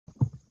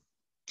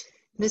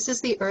This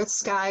is the Earth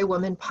Sky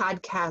Woman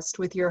podcast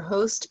with your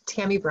host,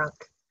 Tammy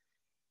Brunk.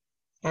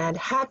 And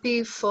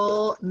happy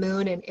full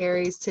moon in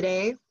Aries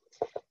today.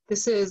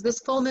 This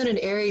full moon in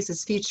Aries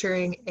is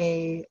featuring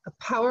a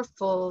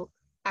powerful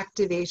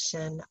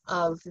activation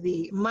of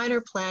the minor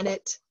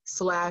planet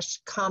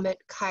 / comet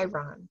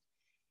Chiron.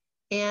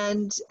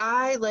 And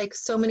I, like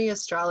so many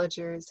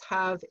astrologers,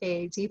 have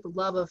a deep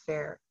love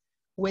affair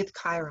with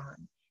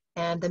Chiron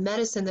and the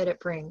medicine that it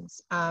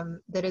brings.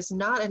 That is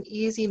not an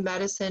easy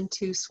medicine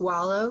to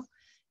swallow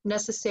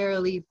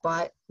necessarily,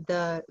 but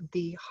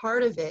the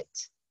heart of it,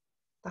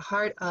 the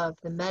heart of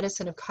the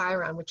medicine of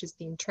Chiron, which is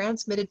being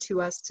transmitted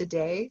to us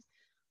today,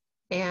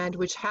 and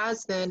which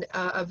has been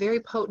a very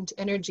potent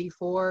energy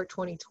for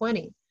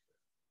 2020,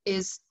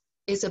 is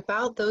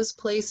about those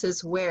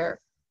places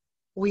where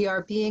we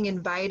are being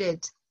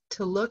invited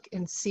to look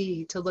and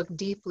see, to look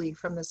deeply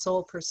from the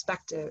soul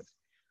perspective,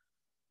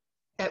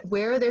 at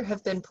where there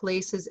have been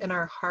places in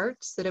our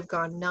hearts that have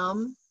gone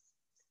numb,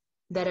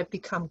 that have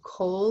become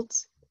cold,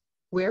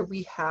 where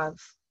we have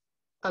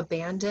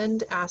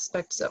abandoned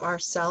aspects of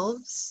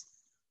ourselves,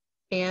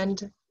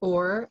 and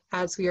or,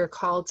 as we are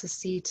called to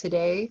see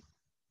today,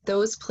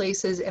 those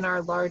places in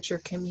our larger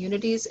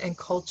communities and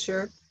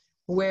culture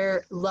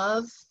where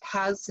love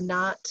has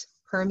not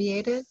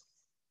permeated.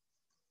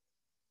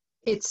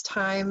 It's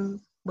time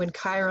when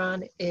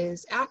Chiron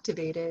is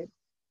activated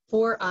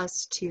for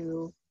us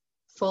to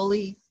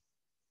fully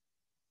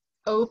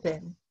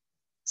open,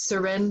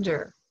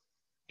 surrender,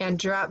 and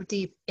drop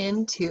deep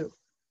into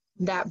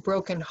that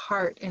broken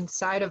heart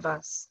inside of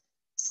us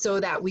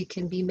so that we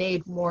can be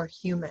made more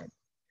human.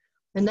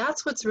 And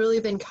that's what's really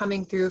been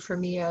coming through for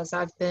me as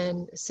I've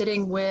been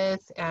sitting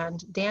with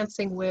and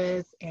dancing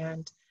with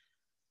and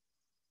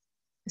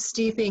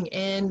steeping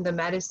in the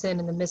medicine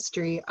and the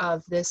mystery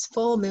of this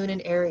full moon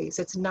in Aries.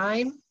 It's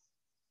 9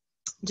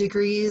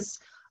 degrees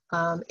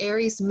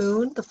Aries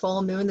moon, the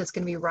full moon that's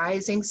going to be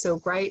rising so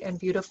bright and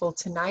beautiful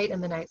tonight in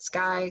the night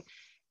sky.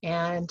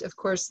 And of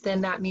course,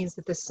 then that means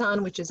that the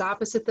sun, which is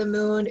opposite the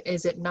moon,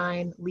 is at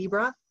 9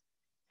 Libra.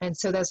 And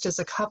so that's just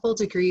a couple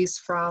degrees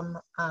from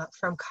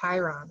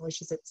Chiron,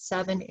 which is at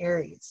 7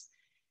 Aries.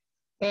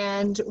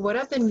 And what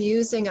I've been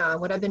musing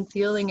on, what I've been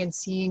feeling and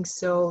seeing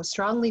so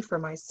strongly for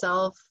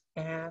myself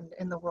and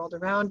in the world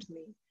around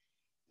me,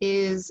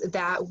 is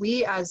that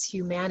we as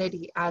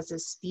humanity, as a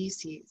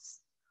species,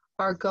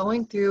 are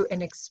going through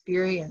an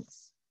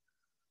experience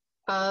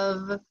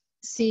of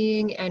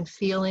seeing and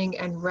feeling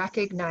and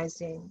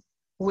recognizing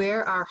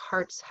where our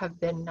hearts have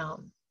been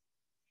numb.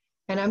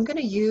 And I'm going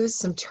to use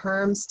some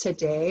terms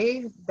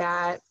today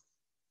that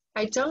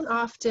I don't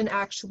often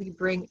actually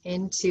bring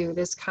into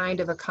this kind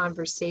of a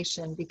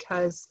conversation,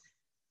 because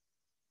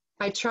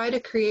I try to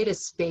create a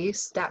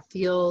space that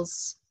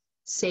feels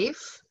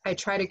safe. I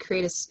try to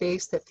create a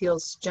space that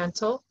feels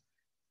gentle.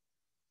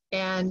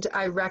 And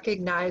I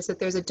recognize that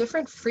there's a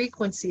different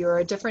frequency or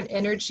a different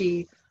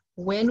energy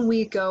when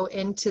we go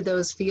into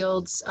those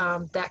fields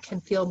that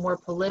can feel more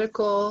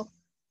political,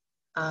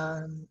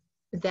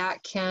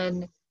 that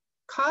can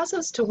cause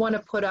us to want to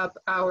put up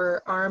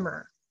our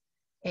armor.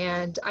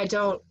 And I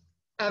don't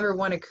ever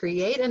want to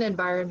create an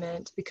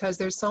environment, because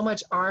there's so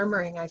much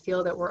armoring I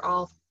feel that we're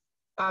all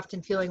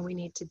often feeling we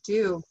need to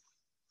do.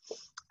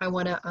 I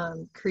want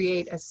to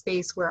create a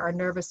space where our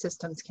nervous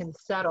systems can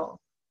settle.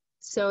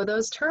 So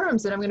those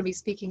terms that I'm going to be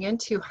speaking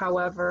into,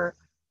 however,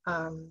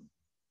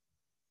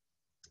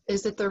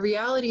 is that the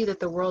reality that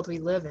the world we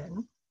live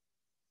in,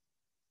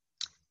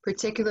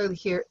 particularly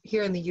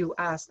here in the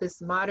US,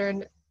 this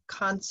modern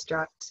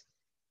construct,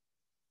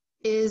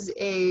 is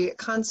a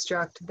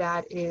construct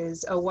that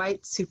is a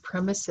white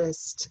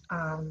supremacist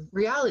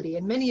reality.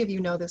 And many of you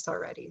know this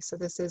already, so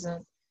this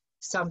isn't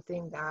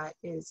something that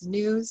is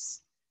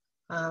news.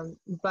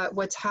 But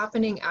what's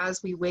happening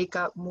as we wake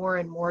up more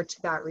and more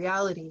to that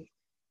reality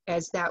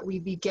is that we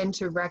begin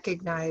to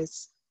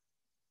recognize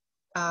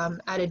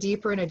at a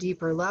deeper and a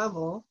deeper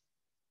level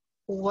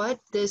what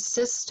this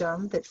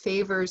system that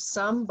favors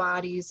some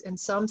bodies and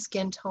some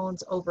skin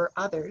tones over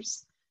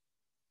others,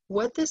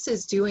 what this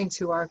is doing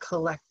to our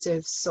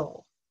collective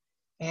soul.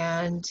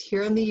 And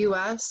here in the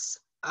US,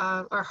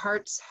 our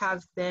hearts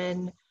have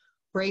been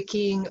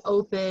breaking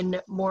open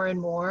more and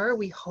more,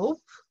 we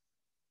hope.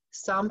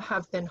 Some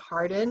have been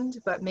hardened,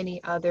 but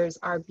many others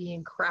are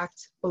being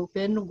cracked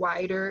open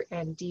wider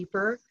and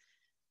deeper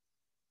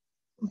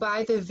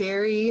by the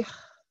very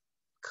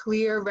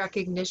clear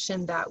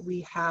recognition that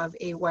we have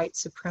a white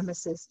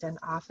supremacist in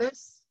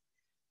office,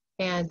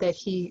 and that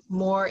he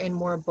more and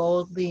more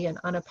boldly and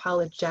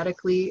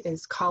unapologetically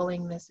is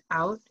calling this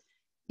out,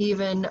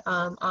 even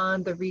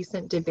on the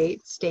recent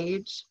debate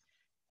stage.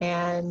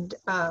 And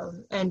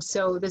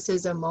so this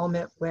is a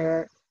moment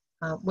where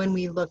when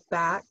we look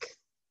back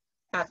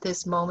at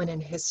this moment in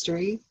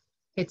history,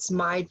 it's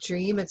my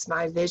dream, it's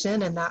my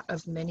vision, and that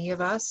of many of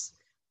us,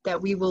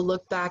 that we will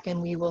look back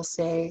and we will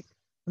say,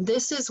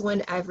 this is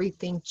when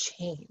everything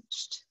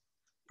changed.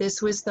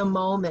 This was the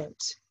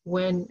moment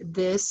when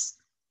this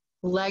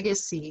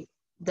legacy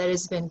that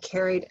has been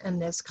carried in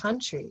this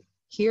country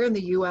here in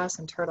the US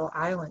and Turtle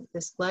Island,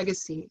 this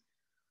legacy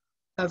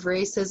of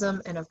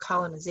racism and of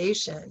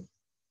colonization,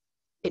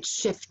 it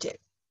shifted.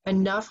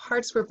 Enough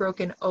hearts were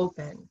broken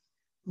open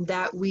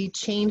that we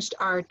changed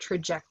our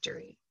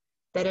trajectory,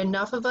 that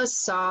enough of us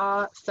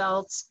saw,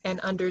 felt, and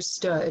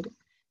understood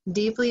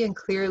deeply and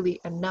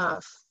clearly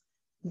enough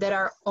that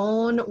our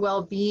own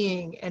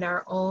well-being and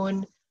our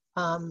own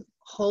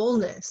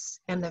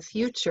wholeness and the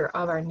future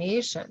of our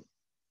nation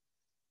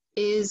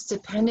is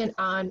dependent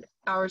on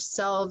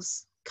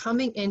ourselves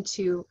coming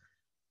into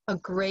a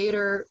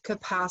greater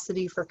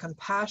capacity for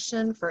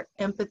compassion, for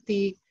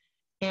empathy,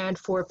 and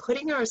for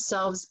putting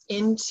ourselves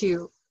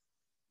into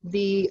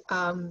the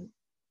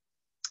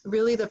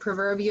really the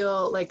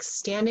proverbial, like,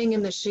 standing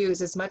in the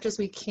shoes as much as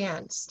we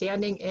can,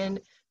 standing in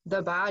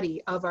the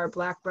body of our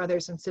Black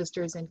brothers and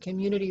sisters and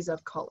communities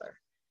of color.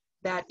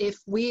 That if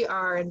we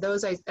are, and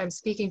those I'm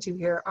speaking to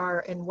here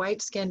are in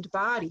white-skinned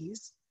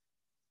bodies,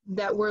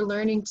 that we're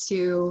learning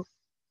to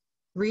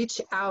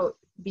reach out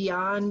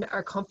beyond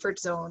our comfort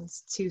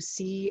zones to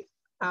see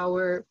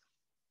what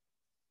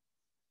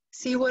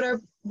our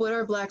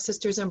Black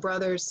sisters and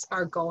brothers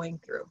are going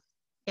through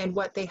and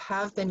what they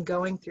have been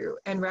going through,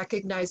 and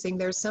recognizing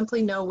there's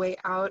simply no way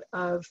out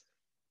of,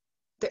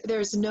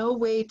 there's no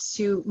way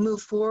to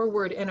move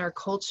forward in our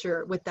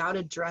culture without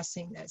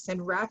addressing this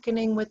and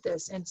reckoning with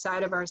this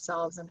inside of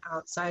ourselves and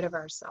outside of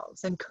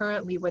ourselves. And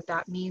currently what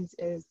that means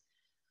is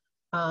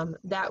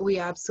that we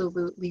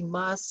absolutely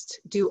must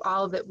do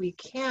all that we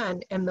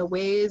can in the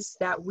ways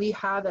that we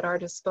have at our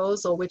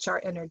disposal, which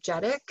are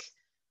energetic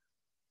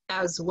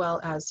as well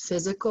as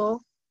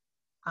physical,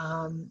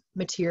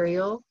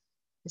 material.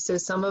 So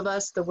some of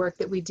us, the work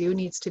that we do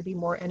needs to be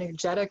more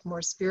energetic,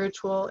 more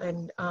spiritual,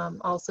 and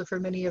also for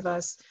many of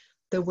us,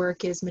 the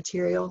work is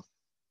material,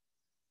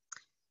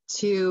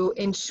 to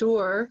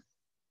ensure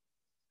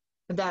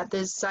that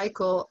this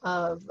cycle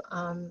of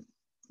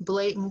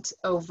blatant,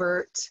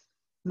 overt,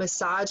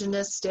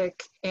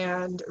 misogynistic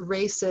and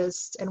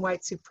racist and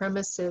white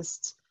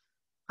supremacist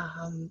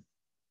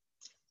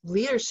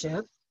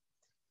leadership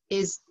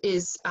is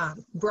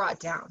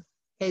brought down,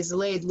 is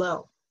laid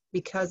low,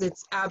 because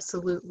it's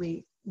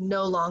absolutely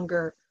no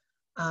longer,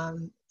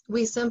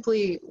 we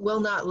simply will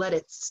not let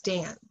it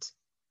stand.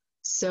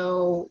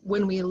 So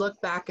when we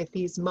look back at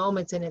these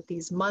moments and at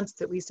these months,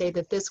 that we say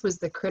that this was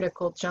the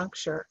critical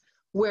juncture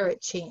where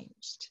it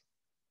changed.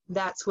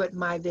 That's what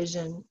my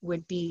vision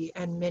would be,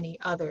 and many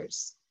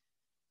others.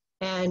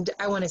 And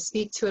I want to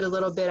speak to it a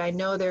little bit. I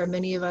know there are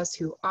many of us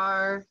who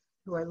are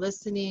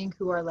listening,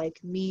 who are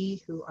like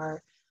me, who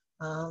are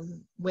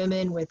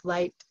women with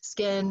light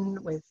skin,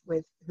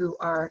 who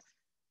are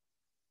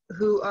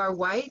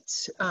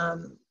white,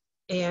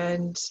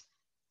 and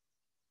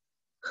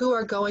who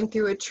are going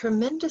through a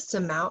tremendous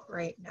amount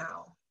right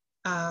now.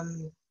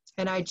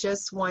 And I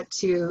just want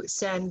to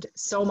send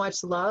so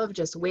much love,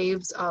 just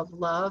waves of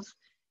love,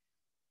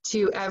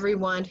 to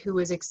everyone who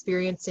is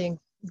experiencing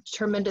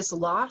tremendous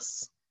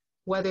loss,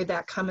 whether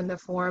that come in the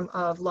form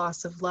of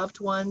loss of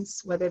loved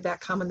ones, whether that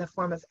come in the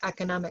form of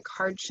economic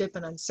hardship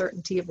and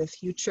uncertainty of the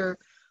future,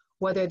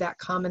 whether that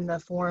come in the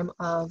form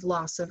of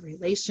loss of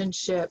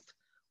relationship,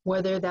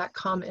 whether that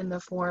come in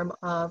the form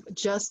of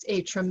just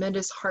a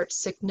tremendous heart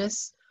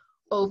sickness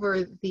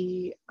over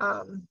the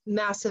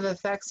massive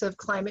effects of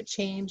climate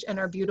change and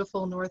our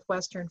beautiful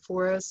Northwestern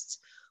forests,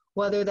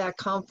 whether that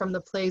come from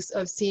the place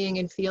of seeing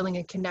and feeling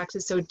and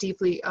connected so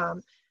deeply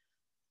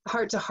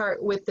heart to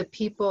heart with the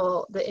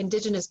people, the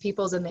indigenous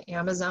peoples in the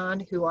Amazon,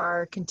 who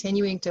are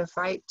continuing to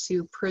fight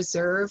to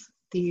preserve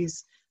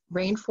these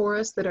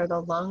rainforests that are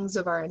the lungs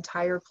of our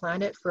entire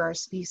planet for our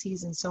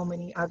species and so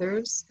many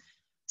others.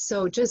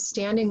 So just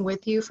standing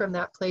with you from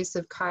that place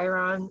of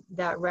Chiron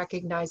that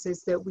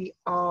recognizes that we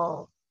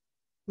are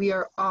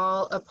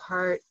all a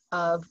part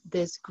of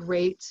this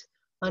great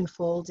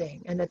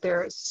unfolding, and that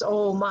there is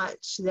so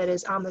much that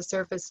is on the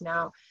surface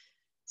now,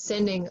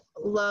 sending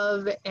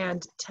love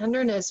and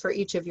tenderness for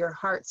each of your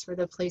hearts for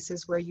the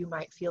places where you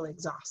might feel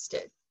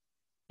exhausted.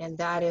 And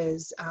that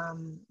is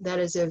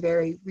a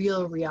very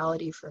real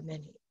reality for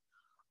many.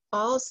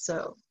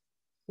 Also,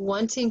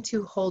 wanting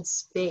to hold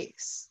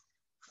space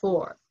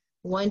for,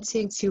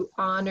 wanting to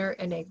honor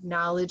and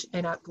acknowledge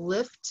and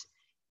uplift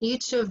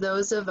each of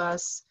those of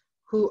us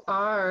who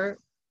are,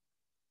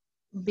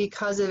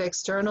 because of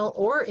external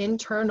or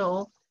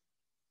internal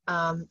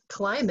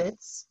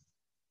climates,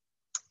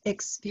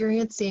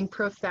 experiencing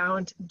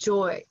profound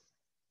joy,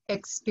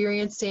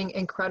 experiencing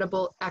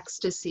incredible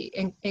ecstasy,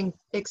 and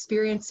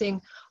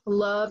experiencing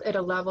love at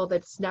a level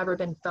that's never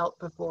been felt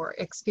before,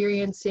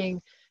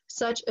 experiencing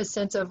such a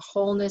sense of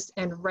wholeness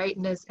and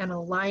rightness and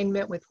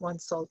alignment with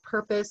one's soul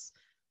purpose,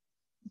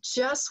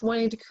 just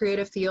wanting to create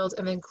a field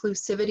of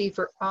inclusivity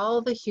for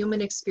all the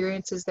human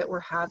experiences that we're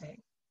having,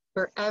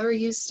 wherever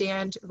you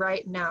stand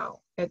right now,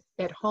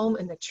 at home,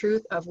 in the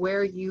truth of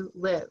where you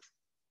live,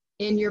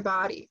 in your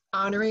body,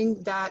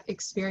 honoring that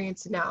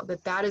experience now,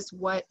 that is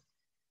what,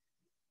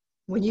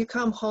 when you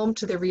come home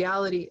to the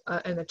reality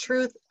and the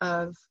truth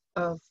of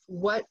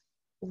what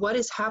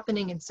is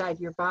happening inside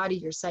your body,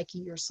 your psyche,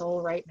 your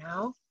soul right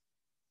now,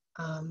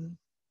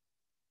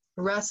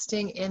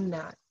 resting in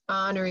that,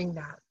 honoring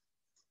that,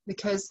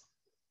 because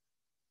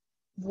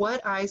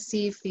what I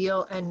see,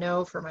 feel, and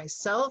know for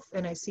myself,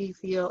 and I see,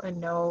 feel, and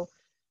know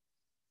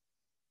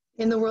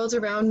in the world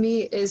around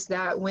me, is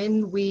that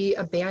when we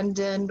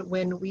abandon,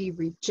 when we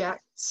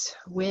reject,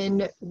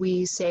 when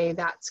we say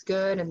that's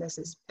good and this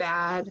is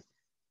bad,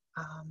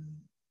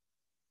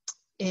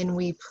 and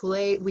we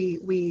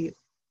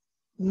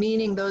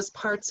meaning those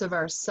parts of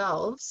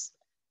ourselves,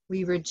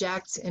 we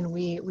reject, and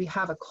we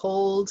have a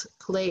cold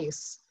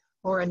place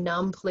or a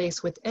numb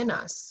place within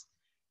us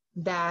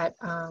that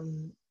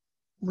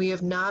we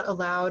have not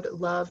allowed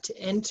love to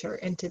enter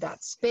into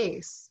that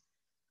space.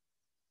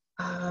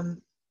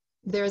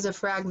 There's a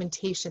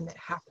fragmentation that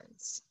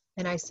happens.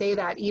 And I say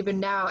that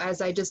even now,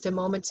 as I just a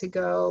moment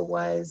ago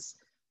was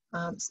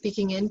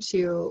speaking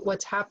into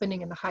what's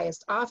happening in the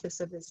highest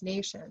office of this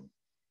nation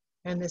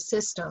and the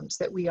systems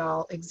that we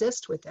all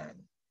exist within.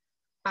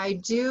 I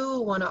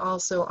do want to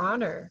also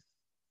honor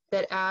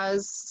that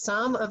as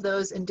some of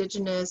those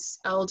indigenous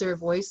elder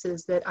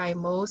voices that I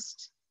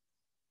most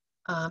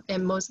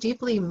am most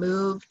deeply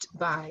moved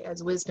by,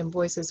 as wisdom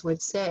voices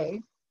would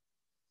say,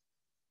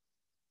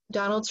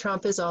 Donald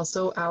Trump is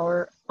also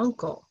our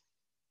uncle.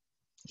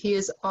 He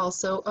is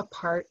also a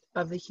part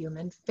of the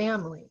human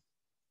family.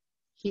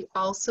 He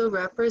also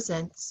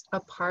represents a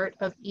part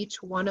of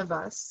each one of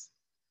us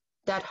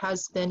that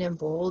has been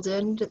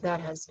emboldened,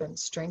 that has been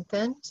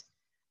strengthened,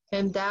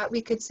 and that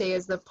we could say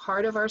is the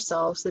part of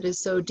ourselves that is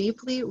so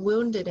deeply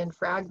wounded and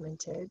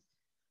fragmented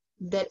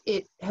that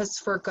it has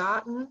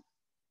forgotten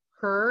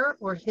her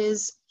or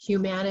his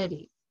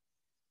humanity,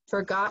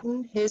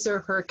 forgotten his or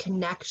her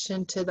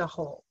connection to the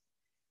whole.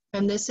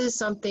 And this is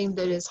something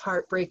that is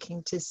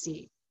heartbreaking to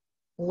see,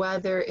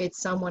 whether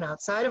it's someone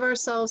outside of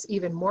ourselves,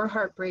 even more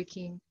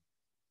heartbreaking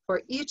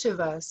for each of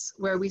us,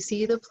 where we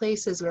see the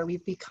places where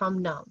we've become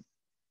numb,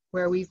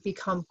 where we've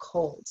become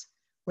cold,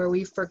 where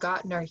we've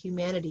forgotten our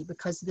humanity,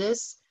 because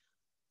this,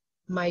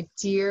 my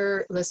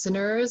dear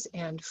listeners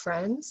and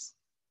friends,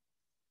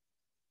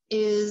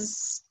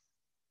 is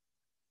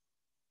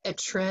a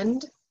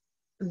trend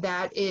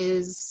that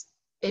is,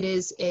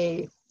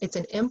 it's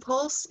an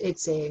impulse,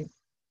 it's a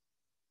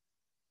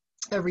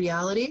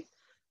reality,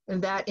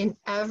 and that in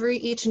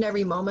each and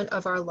every moment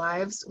of our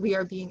lives, we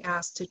are being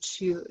asked to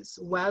choose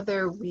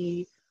whether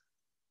we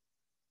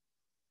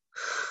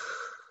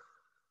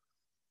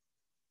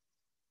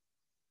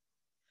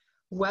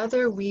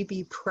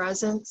be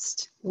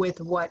presenced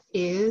with what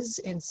is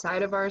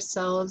inside of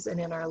ourselves and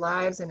in our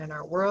lives and in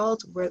our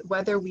world,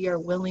 whether we are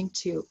willing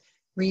to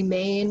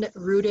remain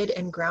rooted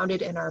and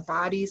grounded in our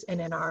bodies and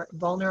in our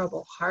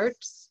vulnerable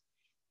hearts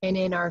and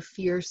in our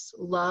fierce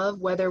love,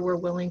 whether we're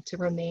willing to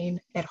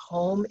remain at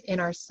home in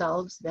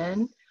ourselves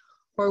then,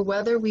 or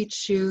whether we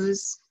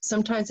choose,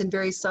 sometimes in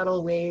very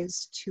subtle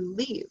ways, to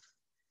leave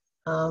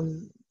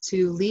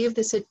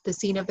the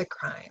scene of the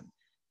crime,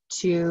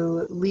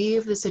 to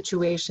leave the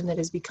situation that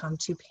has become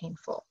too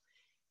painful.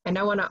 And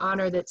I want to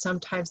honor that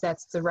sometimes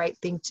that's the right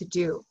thing to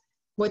do.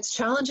 What's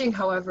challenging,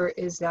 however,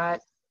 is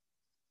that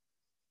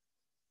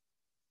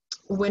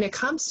when it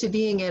comes to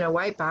being in a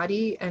white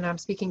body, and I'm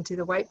speaking to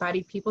the white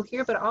body people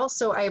here, but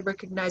also I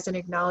recognize and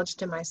acknowledge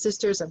to my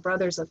sisters and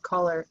brothers of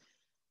color,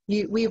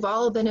 we've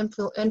all been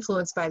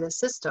influenced by the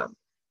system.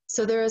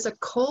 So there is a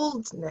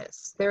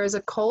coldness. There is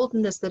a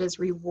coldness that is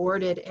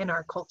rewarded in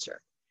our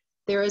culture.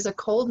 There is a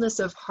coldness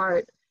of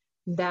heart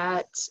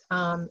that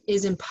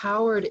is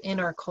empowered in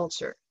our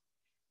culture.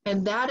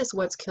 And that is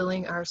what's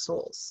killing our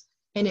souls.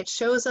 And it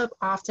shows up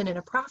often in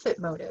a profit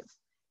motive.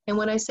 And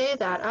when I say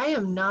that, I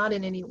am not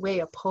in any way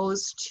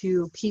opposed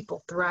to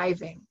people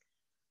thriving.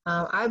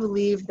 I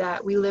believe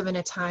that we live in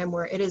a time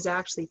where it is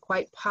actually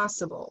quite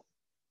possible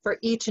for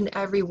each and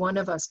every one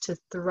of us to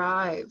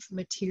thrive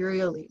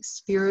materially,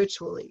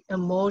 spiritually,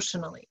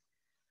 emotionally.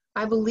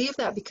 I believe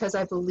that because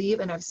I believe,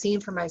 and I've seen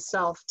for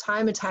myself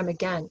time and time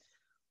again,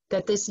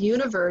 that this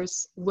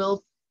universe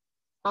will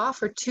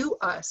offer to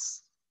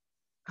us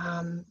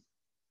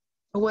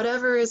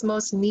whatever is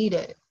most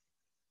needed.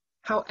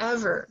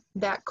 However,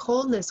 that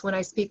coldness, when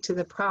I speak to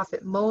the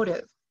profit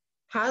motive,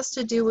 has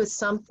to do with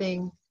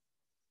something,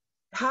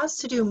 has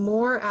to do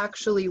more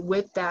actually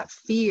with that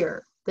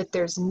fear that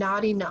there's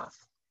not enough,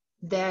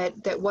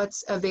 that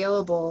what's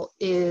available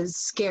is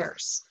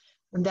scarce,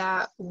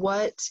 that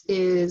what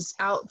is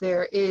out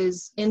there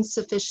is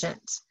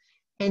insufficient.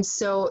 And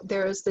so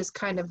there's this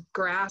kind of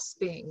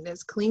grasping,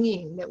 this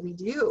clinging that we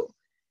do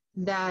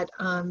that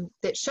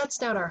shuts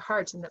down our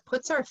hearts and that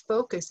puts our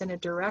focus in a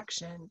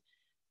direction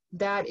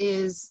that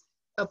is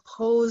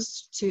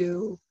opposed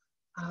to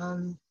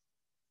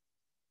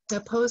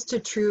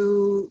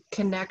true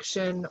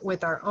connection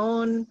with our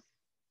own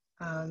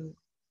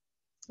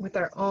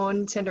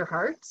tender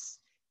hearts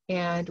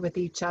and with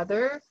each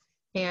other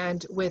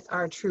and with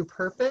our true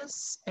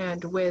purpose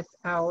and with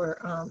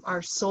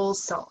our soul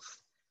self,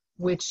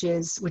 which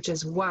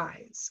is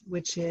wise,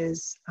 which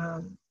is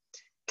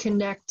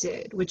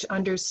connected, which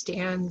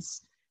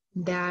understands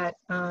that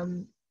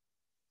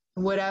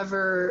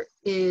whatever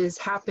is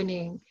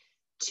happening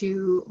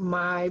to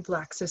my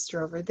Black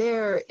sister over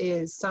there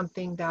is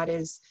something that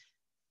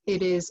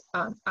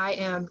I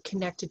am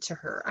connected to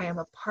her. I am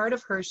a part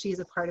of her. She is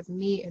a part of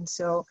me. And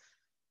so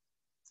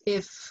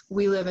if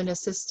we live in a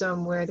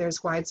system where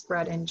there's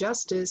widespread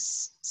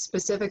injustice,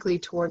 specifically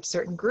towards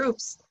certain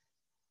groups,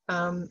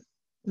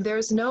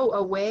 there's no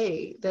a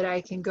way that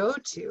I can go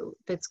to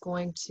that's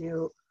going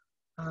to,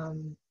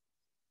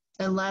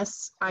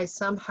 unless I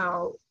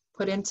somehow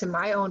put into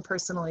my own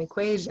personal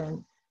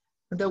equation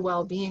the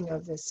well-being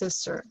of this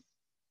sister.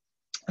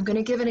 I'm going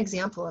to give an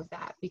example of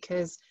that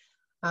because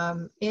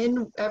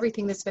in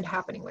everything that's been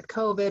happening with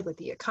COVID, with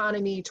the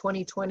economy,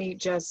 2020,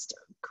 just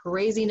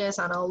craziness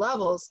on all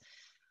levels,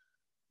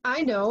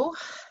 I know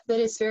that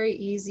it's very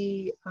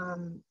easy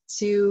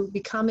to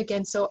become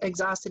again so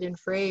exhausted and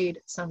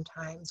frayed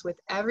sometimes with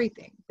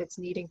everything that's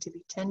needing to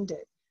be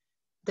tended,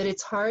 that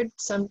it's hard.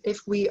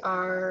 If we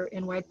are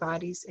in white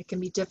bodies, it can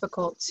be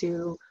difficult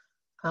to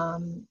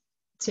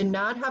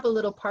not have a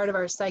little part of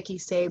our psyche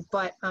say,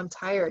 but I'm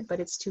tired,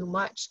 but it's too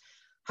much.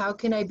 How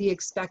can I be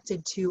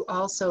expected to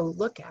also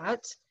look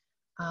at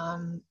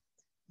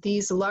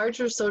these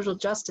larger social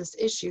justice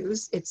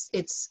issues?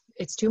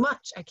 It's too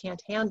much. I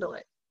can't handle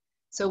it.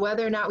 So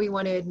whether or not we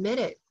want to admit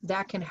it,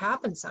 that can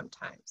happen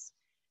sometimes.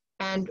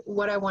 And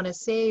what I want to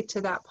say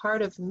to that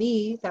part of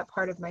me, that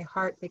part of my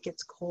heart that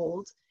gets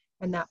cold,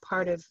 and that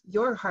part of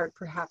your heart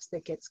perhaps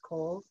that gets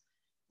cold,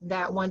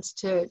 that wants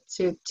to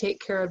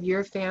take care of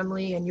your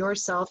family and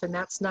yourself, and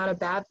that's not a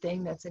bad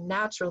thing, that's a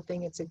natural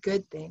thing, it's a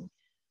good thing.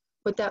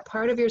 But that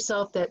part of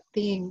yourself that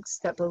thinks,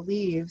 that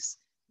believes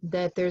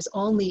that there's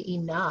only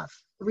enough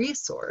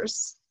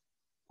resource,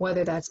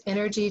 whether that's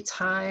energy,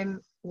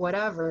 time,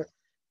 whatever,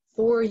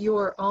 for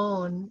your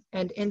own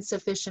and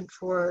insufficient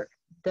for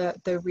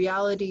the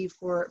reality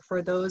for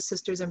those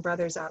sisters and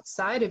brothers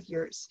outside of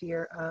your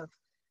sphere of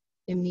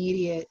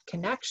immediate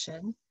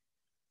connection,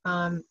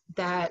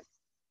 that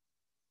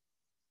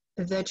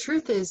the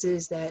truth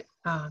is that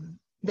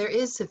there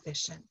is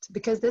sufficient,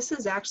 because this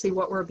is actually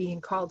what we're being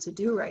called to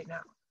do right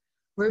now.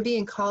 We're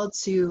being called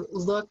to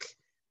look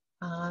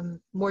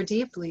more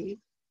deeply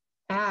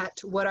at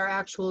what our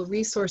actual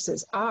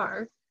resources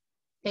are.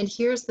 And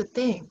here's the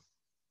thing.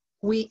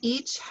 We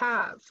each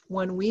have,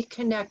 when we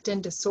connect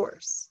into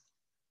source,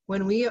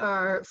 when we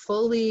are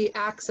fully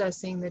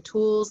accessing the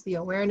tools, the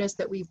awareness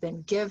that we've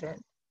been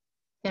given,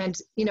 and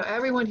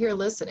everyone here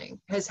listening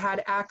has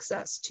had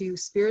access to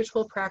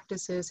spiritual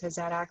practices, has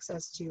had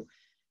access to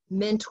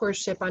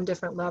mentorship on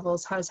different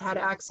levels, has had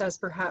access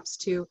perhaps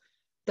to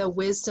the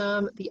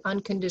wisdom, the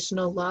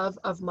unconditional love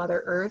of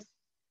Mother Earth.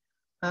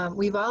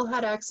 We've all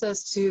had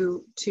access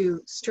to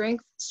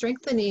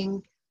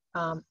strengthening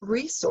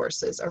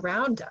resources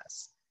around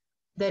us,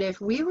 that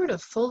if we were to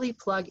fully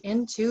plug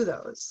into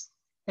those,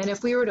 and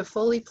if we were to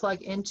fully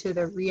plug into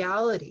the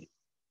reality,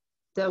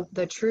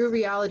 the true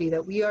reality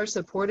that we are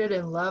supported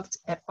and loved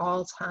at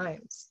all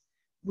times,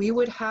 we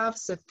would have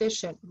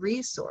sufficient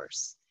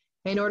resource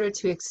in order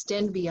to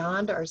extend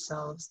beyond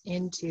ourselves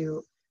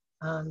into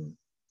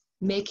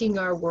making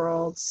our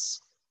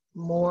worlds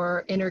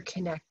more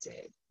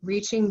interconnected,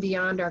 reaching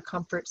beyond our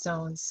comfort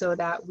zones so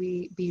that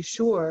we be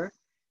sure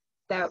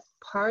that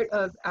part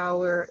of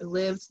our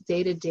lived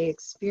day-to-day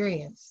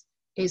experience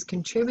is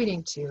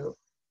contributing to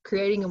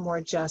creating a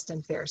more just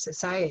and fair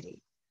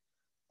society.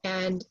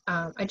 And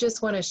I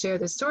just want to share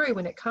the story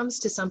when it comes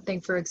to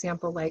something, for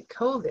example, like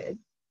COVID.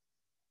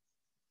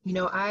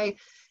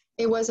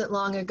 It wasn't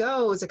long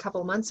ago, it was a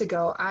couple months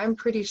ago, I'm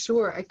pretty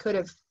sure I could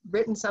have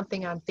written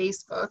something on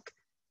Facebook,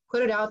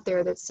 put it out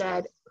there that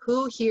said,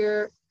 who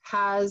here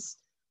has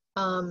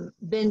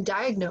been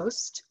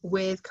diagnosed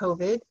with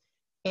COVID,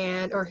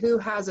 or who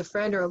has a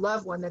friend or a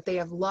loved one that they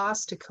have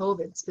lost to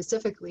COVID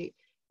specifically.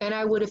 And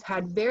I would have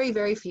had very,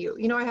 very few.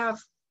 I have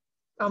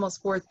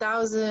almost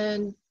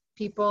 4,000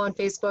 people on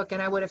Facebook,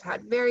 and I would have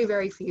had very,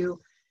 very few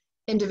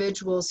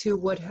individuals who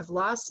would have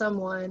lost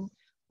someone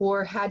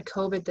or had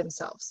COVID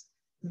themselves.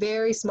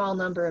 Very small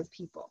number of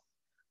people.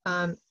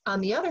 On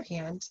the other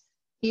hand,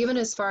 even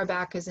as far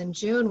back as in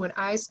June, when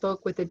I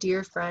spoke with a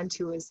dear friend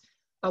who is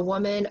a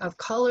woman of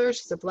color,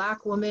 she's a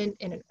Black woman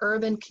in an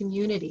urban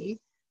community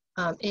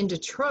in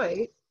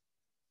Detroit,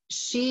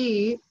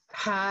 she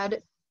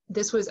had,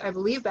 this was, I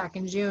believe, back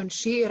in June,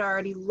 she had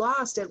already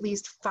lost at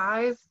least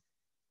 5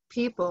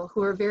 people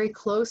who were very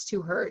close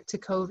to her to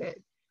COVID.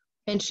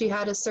 And she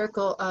had a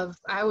circle of,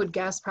 I would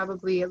guess,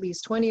 probably at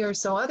least 20 or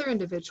so other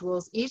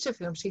individuals, each of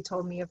whom she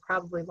told me have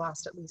probably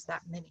lost at least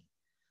that many.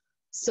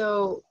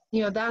 So,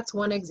 that's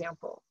one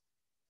example.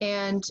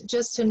 And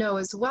just to know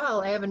as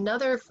well, I have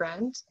another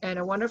friend and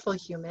a wonderful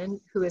human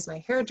who is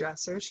my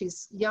hairdresser.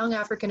 She's a young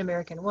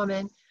African-American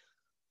woman.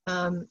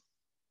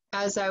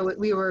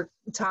 We were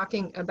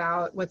talking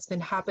about what's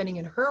been happening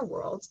in her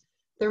world,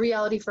 the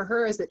reality for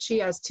her is that she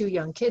has 2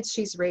 young kids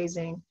she's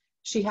raising.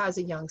 She has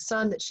a young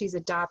son that she's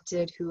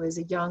adopted, who is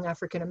a young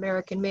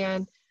African-American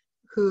man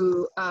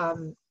who,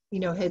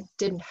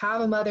 didn't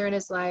have a mother in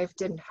his life,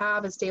 didn't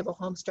have a stable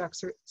home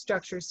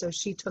structure, so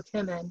she took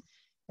him in,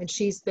 and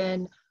she's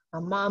been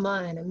a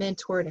mama and a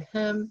mentor to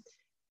him.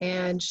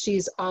 And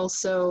she's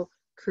also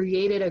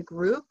created a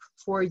group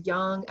for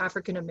young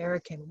African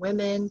American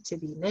women to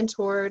be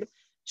mentored.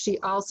 She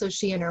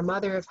and her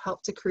mother have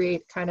helped to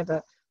create kind of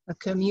a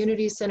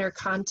community center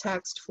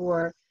context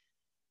for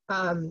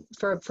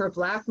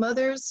Black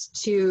mothers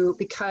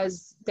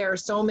because there are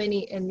so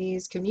many in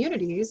these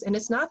communities, and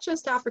it's not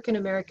just African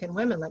American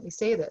women, let me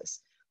say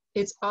this.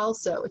 It's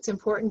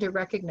important to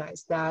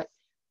recognize that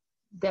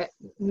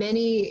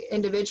many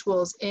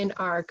individuals in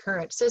our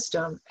current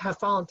system have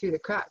fallen through the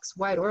cracks,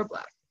 white or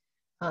Black,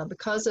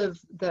 because of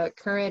the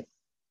current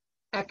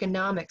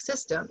economic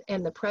system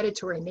and the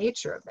predatory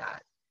nature of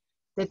that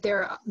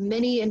there are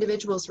many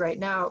individuals right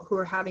now who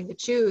are having to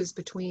choose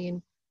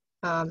between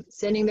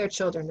sending their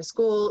children to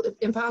school,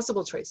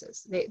 impossible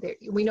choices.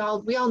 We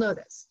all know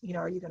this.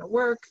 Are you going to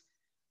work?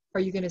 Are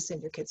you going to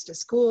send your kids to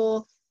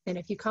school? And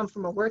if you come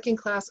from a working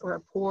class or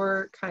a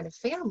poor kind of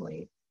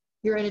family,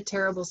 you're in a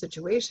terrible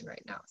situation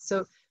right now.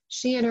 So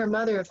she and her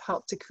mother have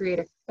helped to create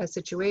a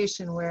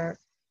situation where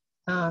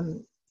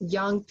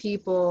young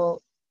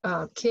people,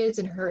 kids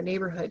in her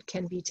neighborhood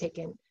can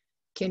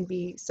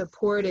be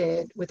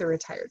supported with a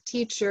retired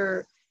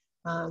teacher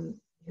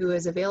who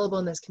is available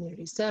in this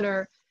community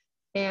center.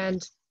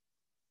 And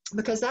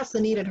because that's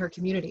the need in her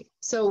community.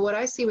 So what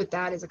I see with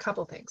that is a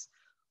couple things.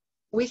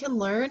 We can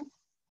learn,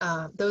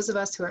 those of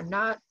us who are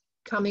not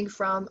coming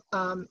from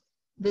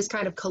this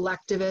kind of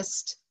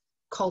collectivist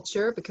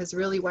culture, because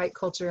really white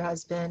culture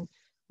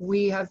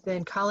we have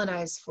been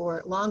colonized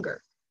for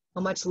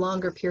a much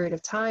longer period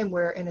of time,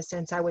 where in a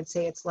sense I would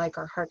say it's like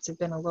our hearts have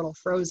been a little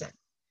frozen.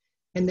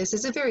 And this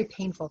is a very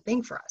painful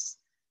thing for us.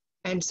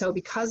 And so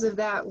because of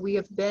that, we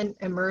have been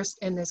immersed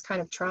in this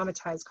kind of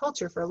traumatized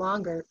culture for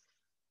longer,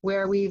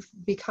 where we've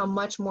become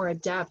much more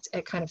adept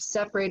at kind of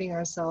separating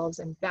ourselves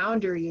and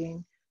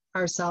boundarying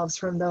ourselves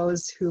from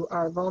those who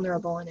are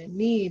vulnerable and in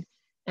need.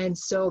 And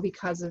so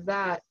because of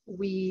that,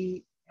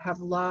 we have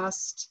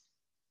lost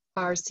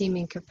our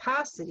seeming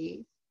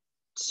capacity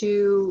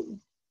to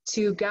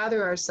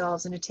gather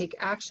ourselves and to take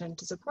action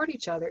to support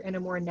each other in a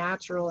more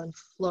natural and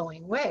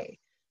flowing way.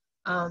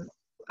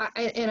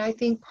 I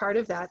think part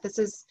of that,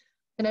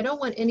 and I don't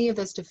want any of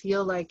this to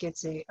feel like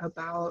it's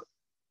about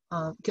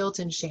guilt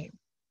and shame.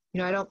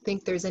 I don't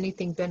think there's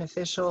anything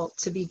beneficial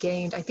to be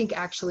gained. I think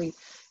actually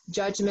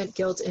judgment,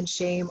 guilt, and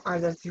shame are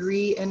the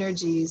three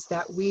energies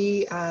that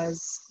we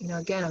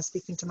again, I'm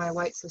speaking to my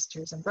white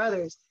sisters and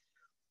brothers,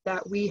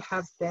 that we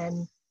have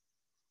been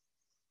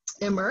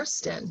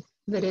immersed in.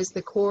 That is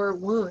the core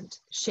wound: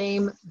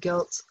 shame,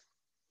 guilt,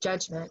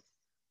 judgment.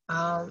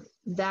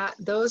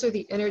 Those are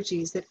the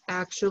energies that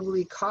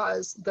actually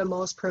cause the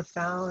most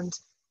profound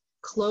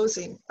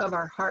closing of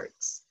our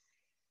hearts.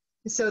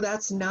 So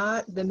that's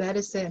not the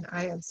medicine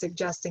I am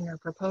suggesting or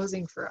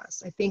proposing for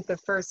us. I think the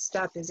first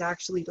step is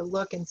actually to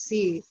look and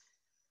see,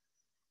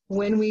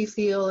 when we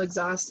feel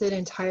exhausted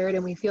and tired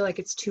and we feel like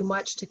it's too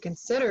much to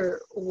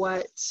consider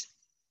what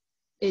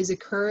is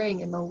occurring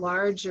in the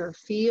larger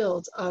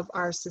field of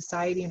our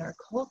society and our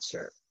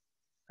culture.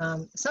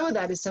 Some of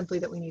that is simply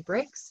that we need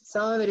breaks.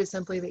 Some of it is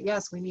simply that,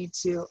 yes, we need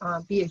to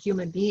be a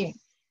human being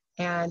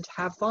and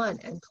have fun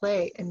and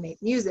play and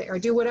make music or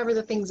do whatever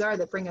the things are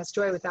that bring us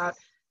joy without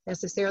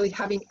necessarily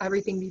having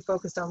everything be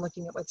focused on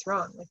looking at what's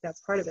wrong. Like, that's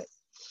part of it.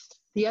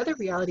 The other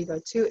reality,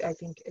 though, too, I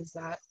think, is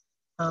that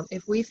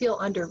if we feel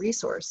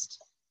under-resourced,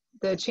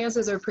 the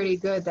chances are pretty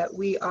good that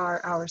we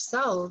are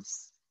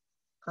ourselves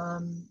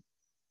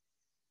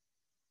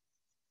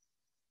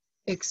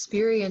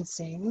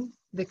experiencing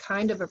the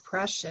kind of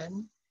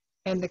oppression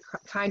and the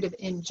kind of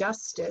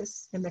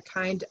injustice and the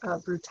kind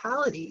of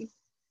brutality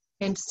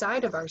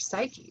inside of our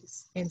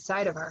psyches,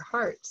 inside of our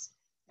hearts,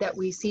 that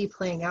we see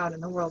playing out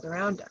in the world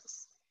around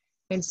us.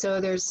 And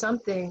so there's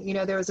something,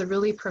 there was a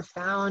really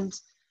profound,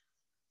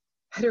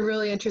 I had a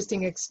really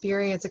interesting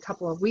experience a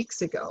couple of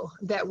weeks ago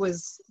that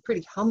was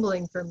pretty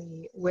humbling for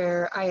me,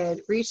 where I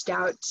had reached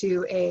out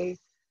to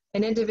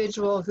an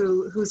individual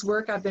whose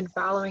work I've been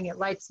following. It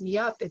lights me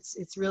up.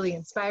 It's really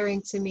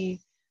inspiring to me.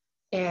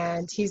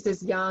 And he's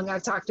this young,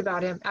 I've talked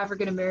about him,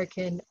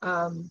 African-American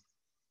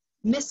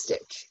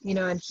mystic,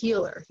 and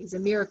healer. He's a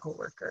miracle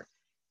worker.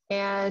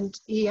 And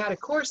he had a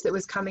course that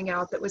was coming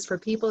out that was for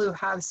people who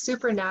have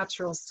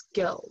supernatural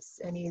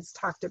skills. And he's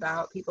talked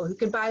about people who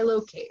can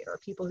bilocate, or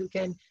people who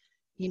can,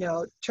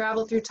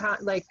 travel through time,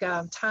 like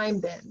time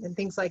bend and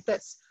things like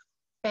this.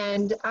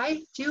 And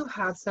I do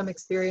have some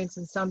experience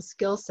and some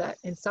skill set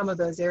in some of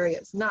those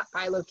areas, not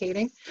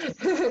bilocating,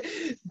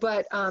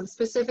 but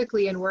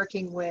specifically in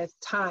working with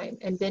time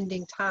and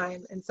bending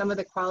time and some of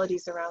the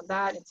qualities around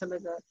that, and some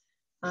of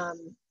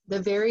the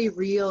very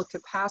real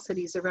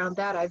capacities around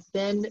that I've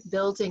been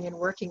building and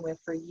working with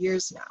for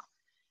years now.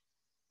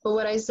 But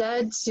what I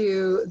said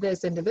to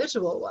this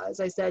individual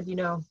was, I said,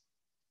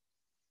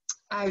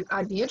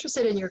 I'd be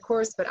interested in your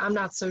course, but I'm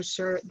not so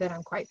sure that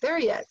I'm quite there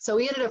yet. So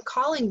he ended up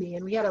calling me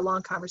and we had a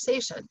long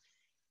conversation.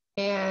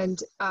 And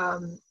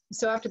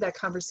so after that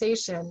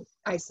conversation,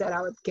 I said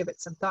I would give it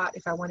some thought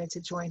if I wanted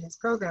to join his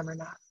program or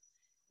not.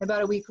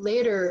 About a week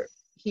later,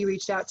 he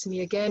reached out to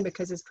me again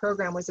because his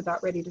program was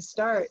about ready to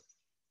start.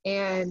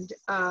 And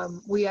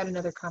we had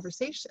another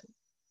conversation.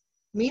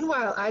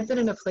 Meanwhile, I'd been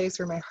in a place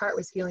where my heart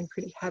was feeling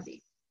pretty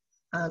heavy.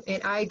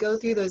 And I go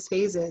through those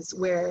phases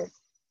where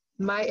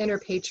my inner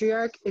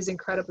patriarch is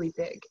incredibly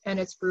big, and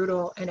it's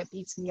brutal, and it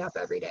beats me up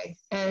every day.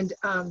 And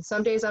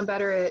some days I'm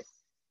better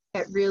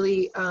at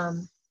really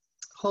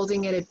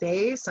holding it at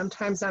bay.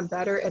 Sometimes I'm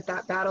better at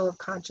that battle of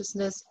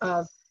consciousness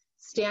of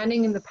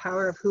standing in the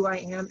power of who I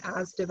am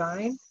as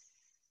divine.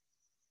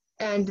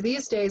 And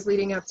these days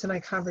leading up to my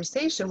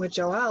conversation with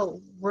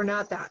Joelle were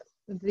not that.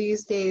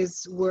 These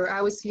days were,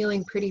 I was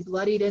feeling pretty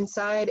bloodied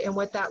inside. And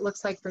what that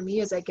looks like for me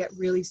is I get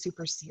really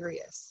super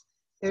serious.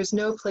 There's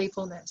no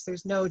playfulness.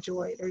 There's no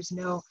joy. There's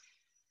no,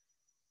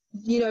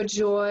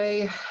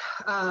 joy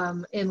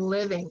in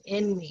living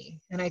in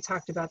me. And I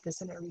talked about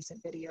this in a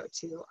recent video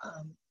too.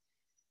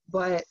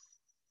 But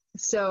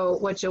so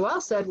what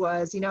Joelle said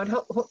was,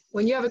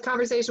 when you have a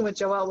conversation with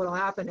Joelle, what'll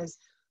happen is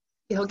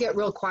he'll get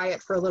real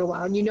quiet for a little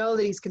while, and that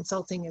he's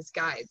consulting his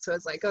guide. So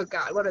it's like, oh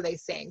God, what are they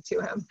saying to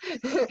him?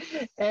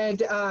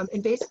 and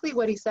basically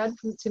what he said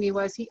to me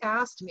was, he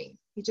asked me,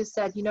 he just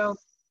said,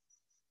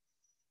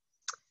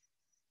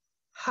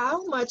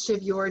 how much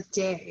of your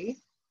day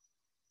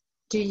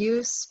do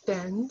you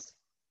spend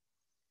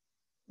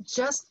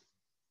just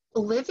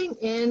living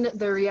in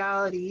the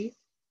reality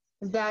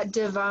that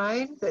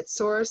divine, that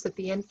source, that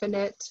the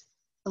infinite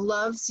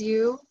loves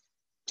you,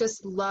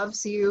 just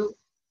loves you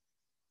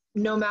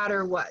no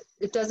matter what.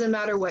 It doesn't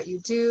matter what you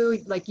do.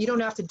 Like, you don't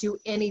have to do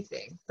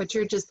anything, but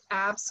you're just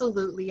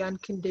absolutely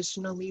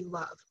unconditionally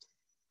loved.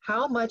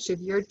 How much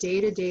of your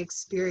day-to-day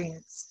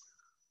experience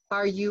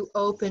are you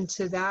open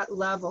to that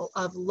level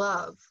of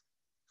love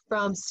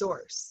from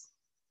source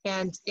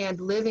and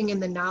living in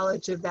the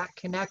knowledge of that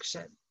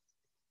connection?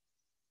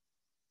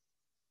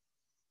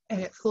 And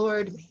it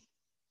floored me.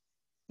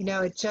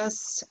 It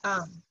just,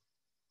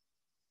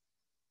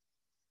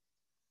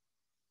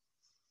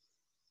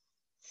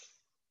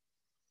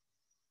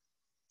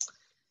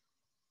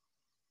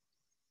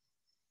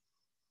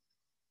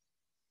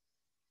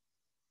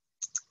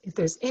 if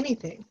there's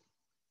anything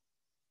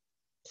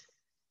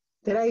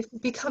that I've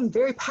become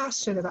very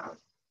passionate about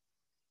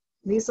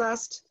these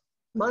last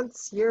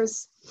months,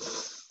 years,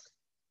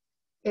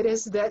 it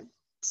is that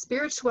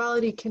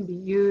spirituality can be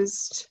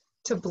used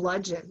to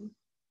bludgeon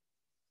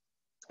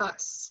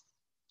us.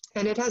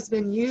 And it has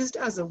been used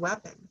as a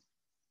weapon.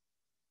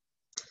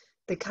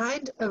 The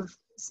kind of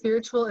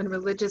spiritual and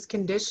religious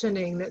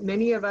conditioning that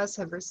many of us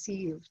have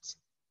received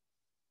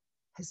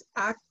has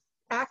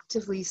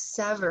actively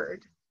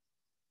severed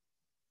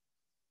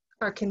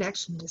our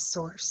connection to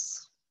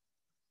source.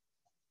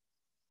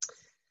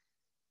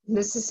 And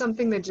this is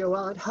something that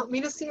Joelle had helped me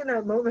to see in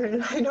that moment.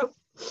 And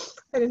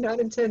I did not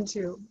intend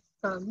to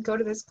go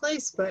to this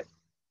place, but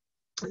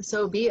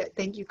so be it.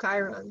 Thank you,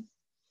 Chiron.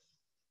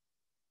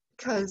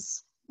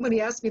 Because when he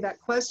asked me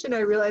that question, I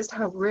realized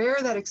how rare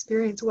that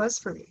experience was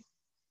for me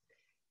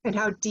and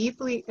how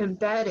deeply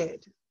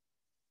embedded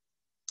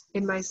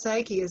in my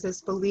psyche is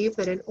this belief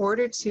that in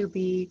order to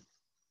be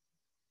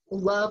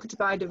loved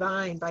by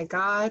divine, by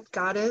God,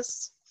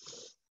 goddess,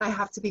 I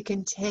have to be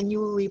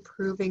continually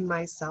proving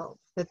myself,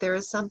 that there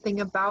is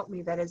something about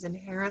me that is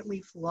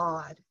inherently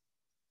flawed,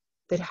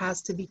 that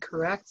has to be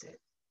corrected.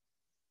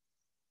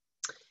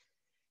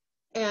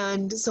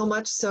 And so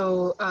much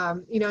so,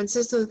 and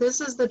so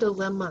this is the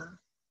dilemma.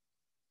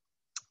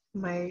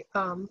 My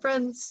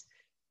friends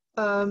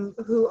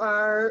who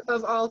are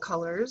of all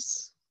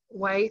colors,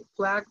 white,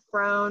 black,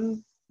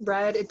 brown,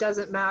 red, it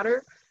doesn't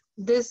matter.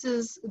 This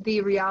is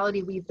the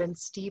reality we've been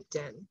steeped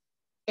in.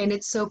 And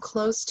it's so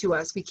close to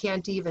us, we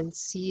can't even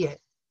see it.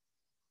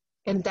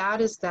 And that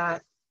is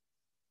that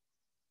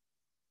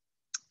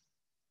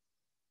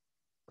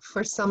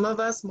for some of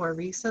us more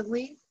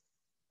recently,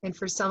 and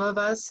for some of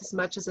us as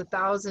much as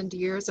 1,000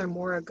 years or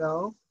more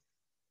ago,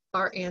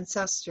 our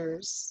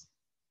ancestors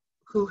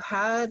who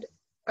had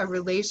a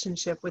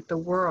relationship with the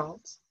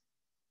world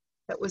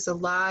that was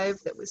alive,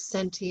 that was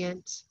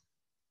sentient,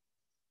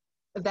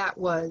 that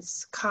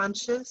was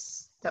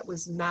conscious, that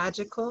was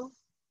magical,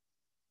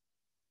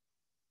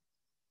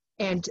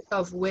 and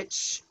of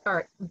which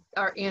our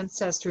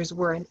ancestors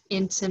were an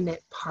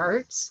intimate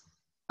part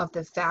of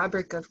the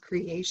fabric of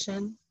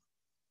creation,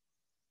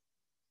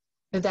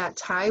 that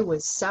tie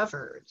was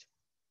severed.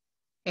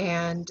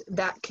 And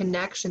that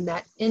connection,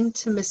 that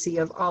intimacy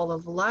of all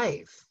of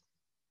life,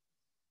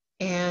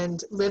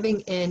 and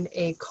living in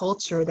a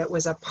culture that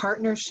was a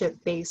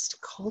partnership-based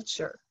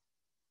culture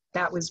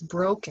that was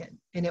broken,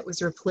 and it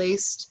was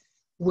replaced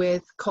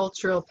with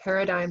cultural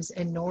paradigms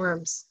and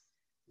norms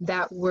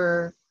that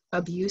were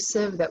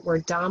abusive, that were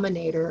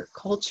dominator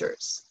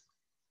cultures.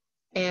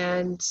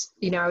 And,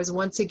 I was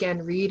once again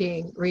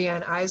reading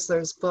Riane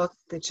Eisler's book,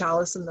 The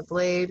Chalice and the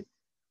Blade,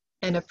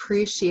 and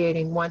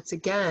appreciating once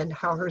again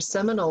how her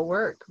seminal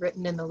work,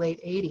 written in the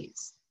late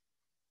 80s,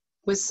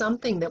 was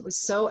something that was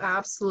so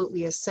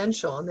absolutely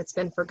essential and that's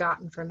been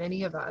forgotten for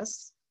many of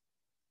us,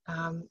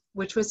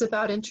 which was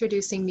about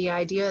introducing the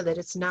idea that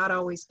it's not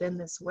always been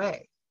this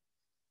way.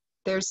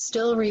 there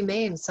still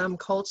remain some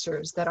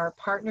cultures that are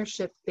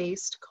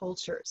partnership-based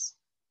cultures.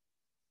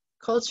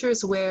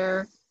 Cultures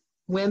where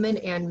women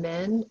and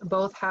men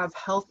both have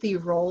healthy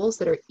roles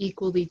that are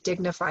equally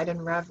dignified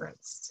and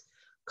reverenced.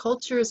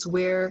 Cultures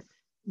where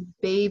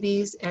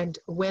babies and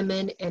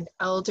women and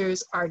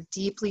elders are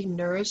deeply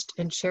nourished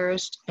and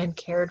cherished and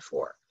cared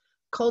for.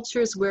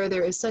 Cultures where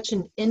there is such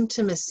an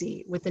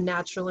intimacy with the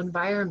natural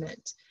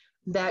environment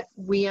that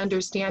we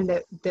understand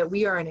that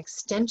we are an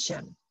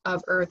extension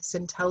of Earth's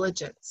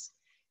intelligence,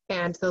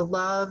 and the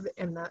love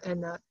and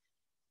the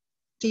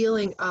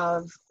feeling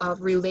of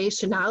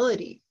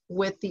relationality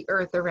with the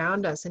earth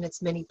around us and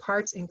its many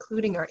parts,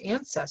 including our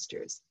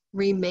ancestors,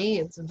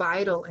 remains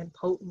vital and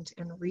potent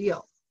and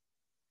real.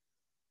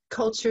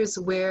 Cultures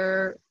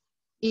where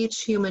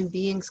each human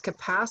being's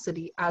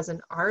capacity as an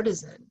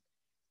artisan,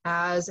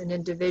 as an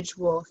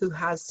individual who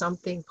has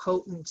something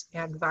potent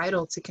and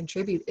vital to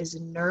contribute, is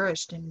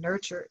nourished and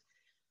nurtured.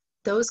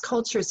 Those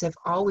cultures have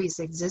always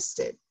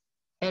existed,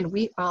 and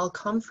we all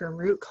come from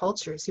root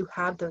cultures who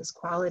have those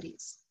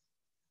qualities.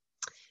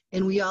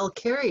 And we all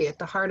carry at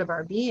the heart of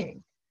our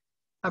being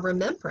a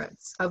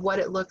remembrance of what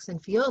it looks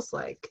and feels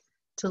like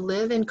to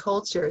live in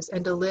cultures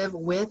and to live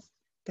with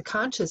the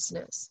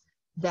consciousness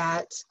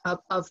that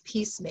of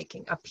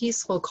peacemaking, a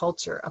peaceful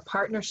culture, a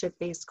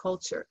partnership-based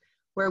culture,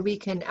 where we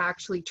can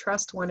actually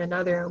trust one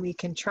another and we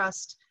can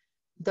trust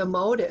the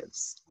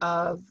motives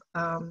of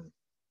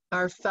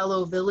our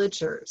fellow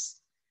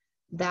villagers,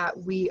 that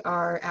we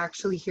are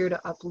actually here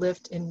to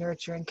uplift and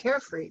nurture and care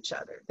for each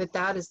other,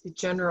 that is the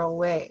general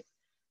way.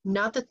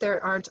 Not that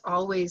there aren't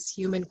always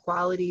human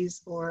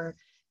qualities or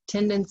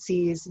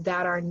tendencies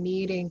that are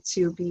needing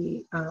to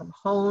be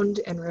honed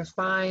and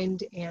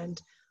refined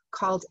and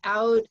called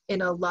out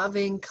in a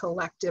loving,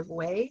 collective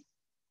way.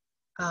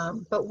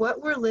 But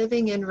what we're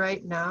living in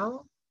right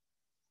now,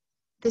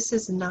 this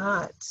is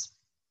not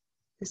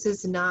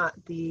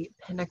the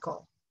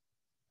pinnacle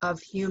of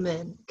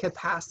human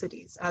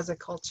capacities as a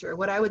culture.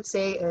 What I would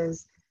say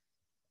is,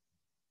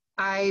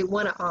 I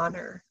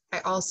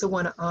also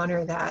want to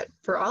honor that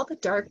for all the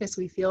darkness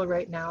we feel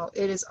right now,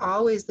 it is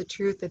always the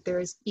truth that there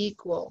is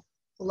equal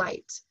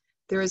light.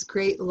 There is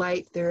great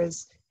light.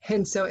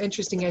 And so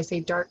interesting, I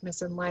say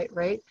darkness and light,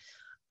 right?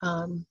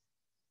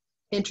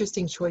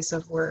 Interesting choice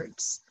of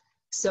words.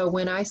 So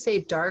when I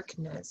say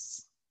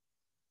darkness,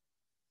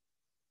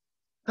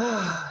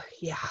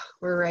 yeah,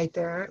 we're right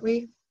there, aren't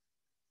we?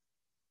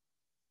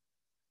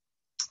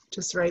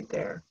 Just right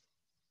there.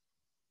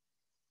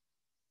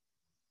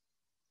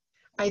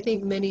 I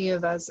think many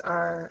of us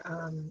are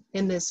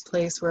in this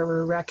place where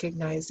we're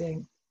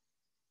recognizing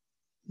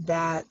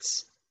that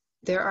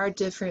there are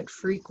different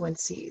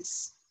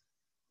frequencies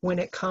when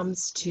it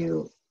comes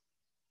to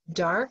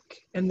dark,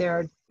 and there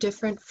are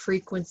different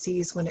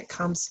frequencies when it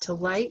comes to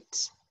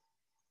light.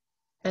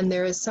 And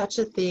there is such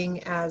a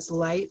thing as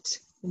light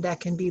that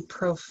can be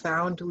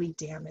profoundly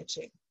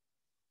damaging,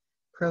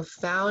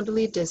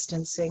 profoundly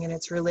distancing, and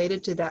it's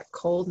related to that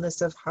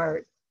coldness of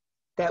heart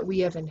that we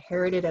have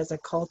inherited as a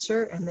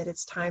culture, and that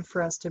it's time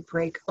for us to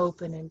break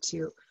open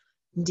into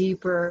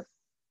deeper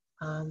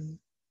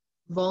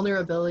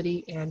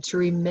vulnerability and to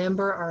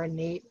remember our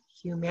innate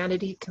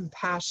humanity,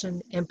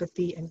 compassion,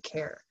 empathy, and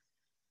care.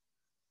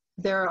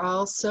 There are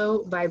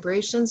also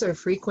vibrations or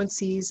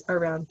frequencies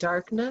around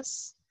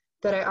darkness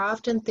that I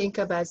often think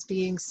of as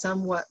being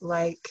somewhat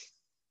like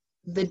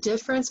the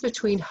difference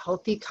between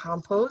healthy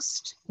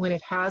compost, when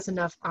it has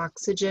enough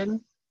oxygen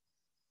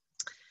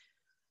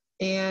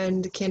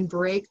and can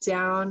break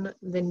down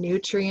the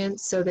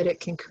nutrients so that it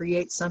can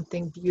create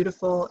something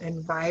beautiful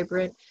and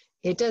vibrant.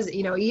 It does,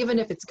 even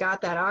if it's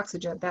got that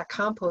oxygen, that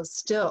compost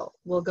still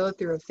will go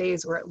through a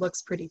phase where it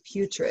looks pretty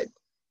putrid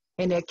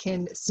and it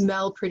can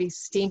smell pretty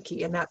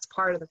stinky. And that's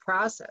part of the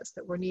process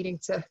that we're needing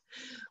to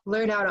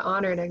learn how to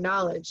honor and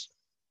acknowledge.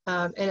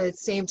 And at the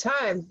same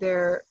time,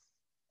 there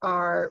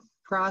are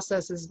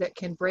processes that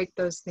can break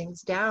those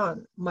things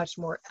down much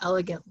more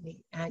elegantly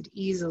and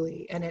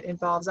easily. And it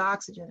involves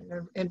oxygen,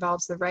 and it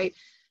involves the right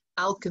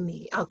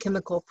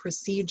alchemical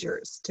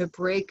procedures to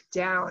break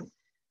down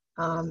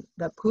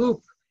the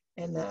poop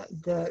and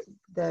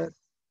the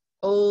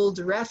old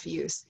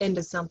refuse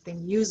into something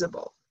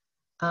usable.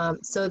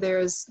 So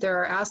there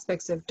are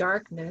aspects of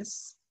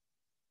darkness.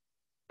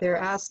 There are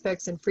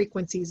aspects and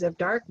frequencies of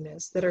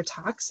darkness that are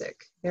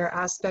toxic. There are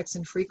aspects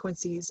and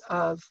frequencies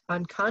of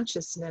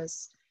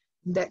unconsciousness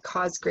that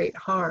cause great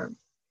harm.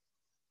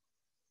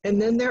 And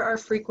then there are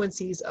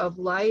frequencies of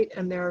light,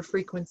 and there are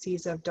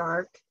frequencies of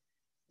dark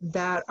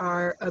that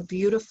are a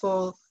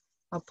beautiful,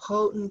 a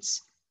potent,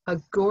 a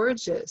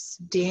gorgeous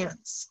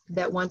dance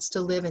that wants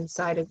to live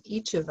inside of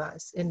each of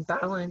us in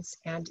balance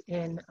and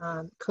in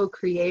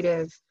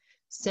co-creative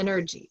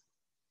synergy.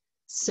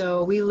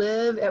 So we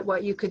live at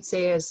what you could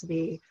say is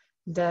the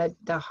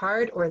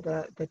heart or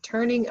the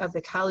turning of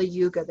the Kali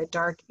Yuga, the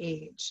dark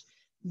age.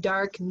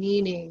 Dark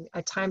meaning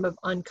a time of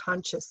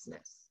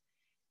unconsciousness.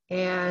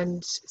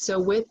 And so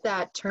with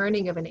that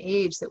turning of an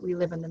age that we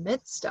live in the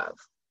midst of,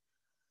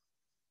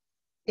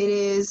 it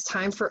is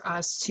time for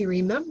us to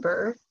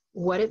remember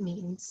what it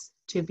means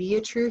to be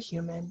a true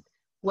human,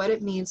 what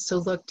it means to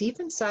look deep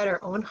inside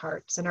our own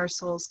hearts and our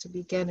souls to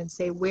begin and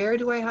say, where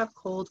do I have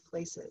cold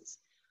places?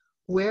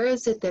 Where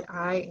is it that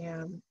I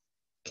am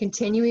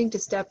continuing to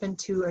step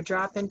into or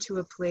drop into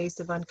a place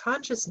of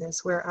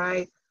unconsciousness where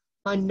I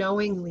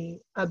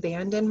unknowingly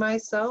abandon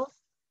myself,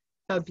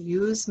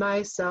 abuse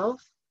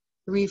myself,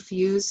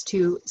 refuse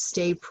to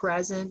stay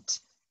present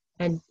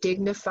and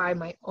dignify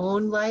my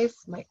own life,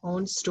 my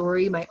own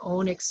story, my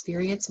own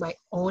experience, my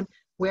own,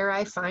 where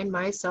I find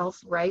myself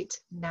right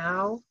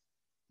now?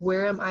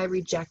 Where am I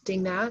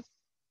rejecting that?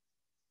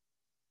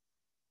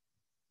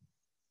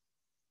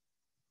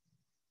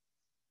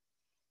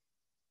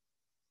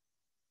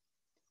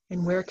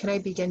 And where can I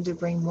begin to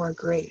bring more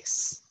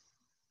grace?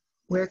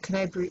 Where can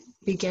I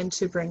begin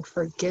to bring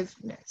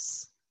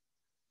forgiveness?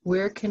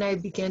 Where can I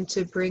begin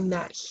to bring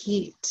that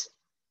heat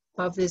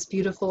of this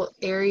beautiful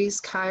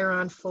Aries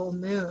Chiron full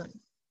moon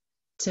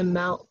to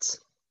melt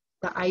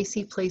the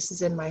icy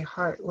places in my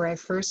heart where I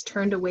first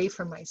turned away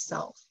from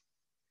myself,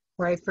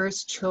 where I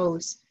first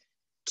chose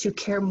to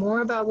care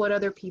more about what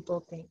other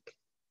people think,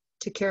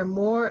 to care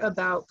more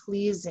about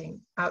pleasing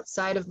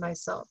outside of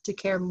myself, to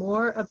care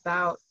more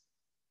about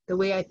the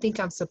way I think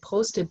I'm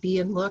supposed to be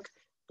and look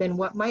than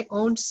what my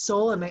own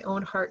soul and my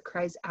own heart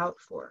cries out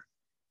for.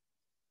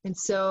 And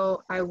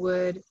so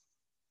my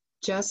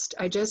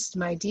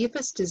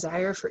deepest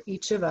desire for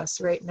each of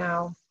us right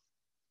now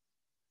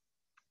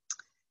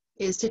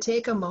is to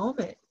take a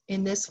moment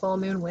in this full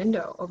moon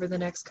window over the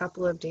next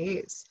couple of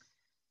days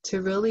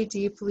to really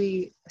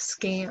deeply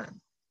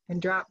scan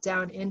and drop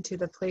down into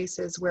the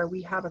places where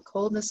we have a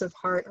coldness of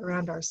heart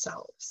around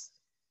ourselves,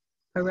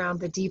 around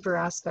the deeper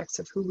aspects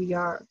of who we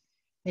are.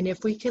 And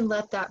if we can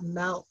let that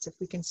melt, if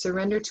we can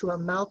surrender to a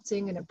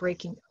melting and a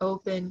breaking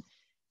open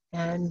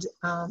and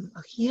a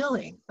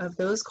healing of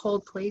those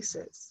cold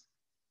places,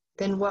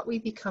 then what we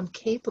become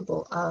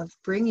capable of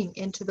bringing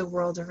into the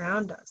world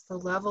around us, the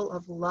level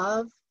of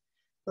love,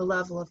 the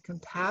level of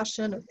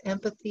compassion, of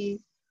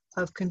empathy,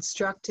 of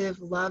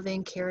constructive,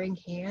 loving, caring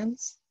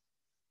hands,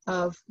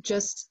 of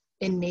just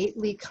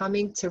innately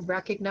coming to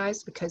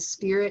recognize, because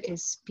Spirit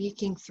is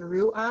speaking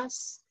through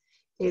us,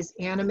 is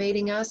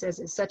animating us as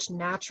is such a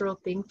natural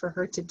thing for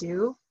her to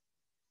do,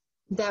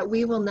 that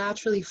we will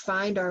naturally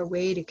find our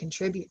way to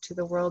contribute to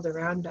the world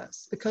around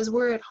us because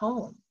we're at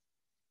home.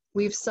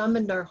 We've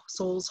summoned our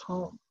souls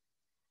home.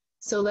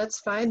 So let's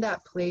find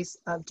that place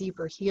of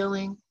deeper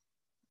healing,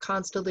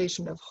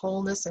 constellation of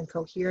wholeness and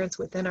coherence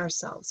within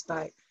ourselves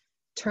by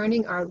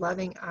turning our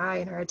loving eye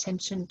and our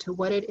attention to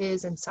what it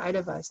is inside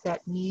of us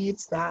that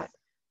needs that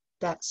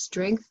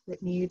strength,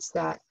 that needs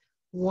that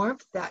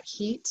warmth, that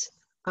heat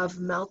of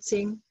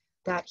melting,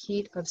 that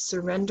heat of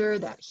surrender,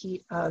 that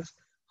heat of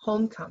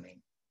homecoming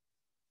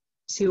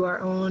to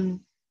our own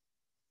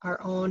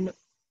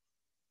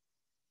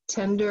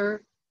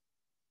tender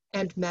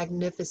and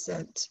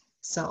magnificent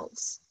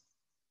selves.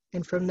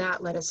 And from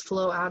that, let us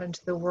flow out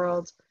into the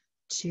world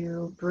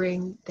to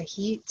bring the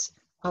heat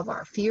of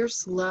our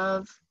fierce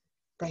love,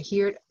 the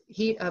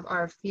heat of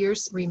our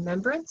fierce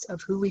remembrance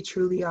of who we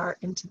truly are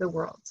into the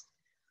world.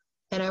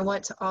 And I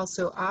want to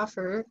also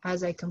offer,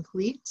 as I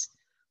complete,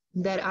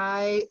 that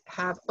I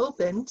have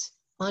opened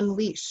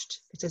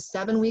Unleashed. It's a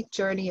 7-week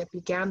journey. It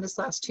began this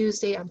last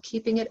Tuesday. I'm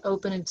keeping it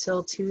open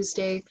until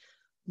Tuesday,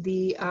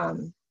 the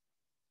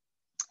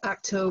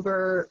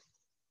October,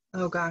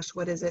 oh gosh,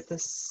 what is it? The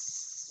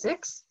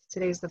 6th?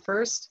 Today's the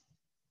 1st.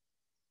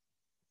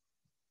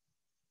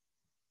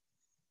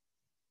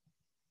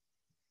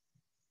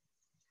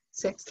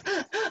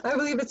 I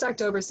believe it's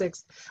October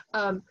 6th.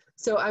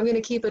 So I'm going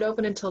to keep it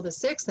open until the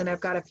 6th, and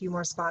I've got a few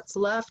more spots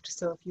left.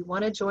 So if you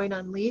want to join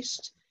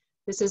Unleashed,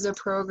 this is a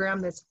program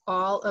that's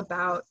all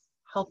about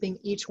helping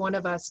each one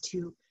of us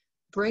to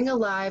bring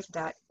alive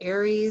that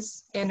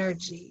Aries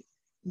energy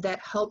that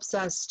helps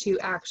us to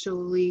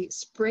actually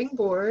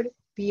springboard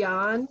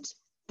beyond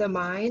the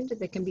mind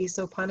that can be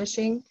so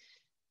punishing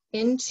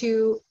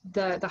into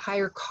the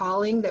higher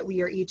calling that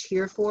we are each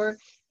here for,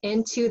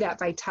 into that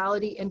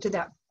vitality, into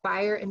that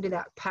fire, into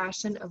that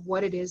passion of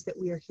what it is that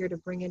we are here to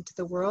bring into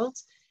the world.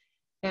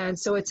 And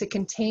so it's a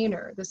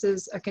container. This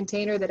is a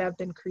container that I've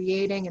been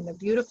creating, and the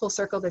beautiful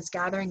circle that's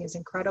gathering is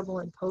incredible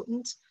and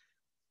potent.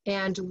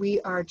 And we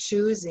are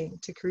choosing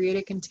to create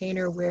a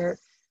container where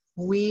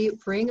we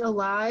bring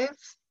alive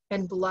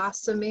and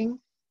blossoming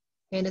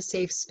in a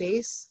safe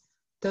space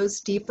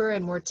those deeper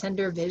and more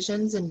tender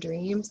visions and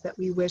dreams that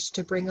we wish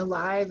to bring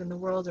alive in the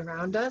world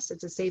around us.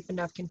 It's a safe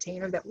enough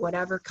container that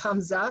whatever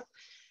comes up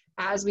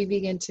as we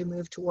begin to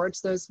move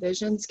towards those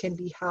visions can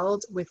be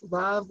held with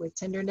love, with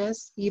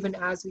tenderness, even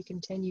as we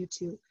continue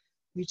to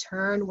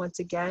return once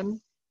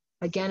again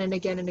and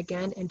again and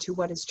again into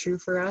what is true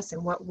for us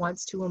and what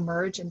wants to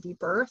emerge and be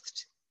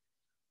birthed.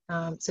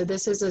 So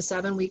this is a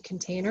 7-week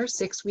container,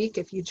 6-week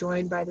if you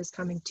join by this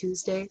coming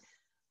Tuesday.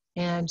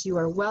 And you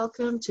are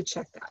welcome to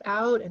check that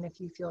out. And if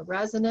you feel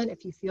resonant,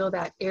 if you feel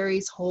that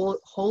Aries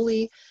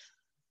holy,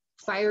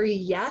 fiery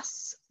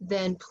yes,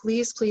 then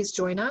please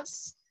join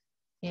us.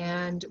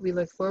 And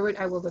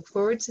I will look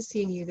forward to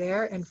seeing you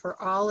there. And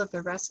for all of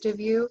the rest of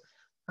you,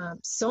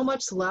 So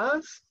much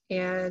love,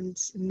 and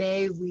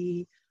may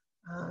we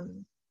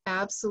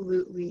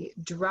absolutely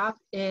drop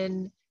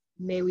in,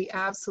 may we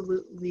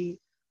absolutely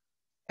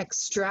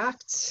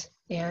extract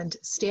and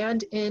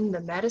stand in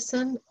the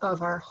medicine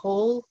of our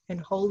whole and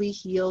wholly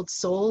healed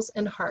souls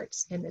and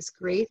hearts in this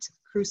great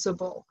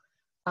crucible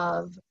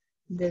of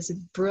this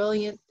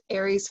brilliant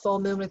Aries full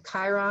moon with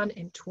Chiron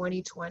in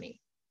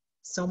 2020.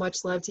 So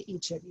much love to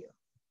each of you.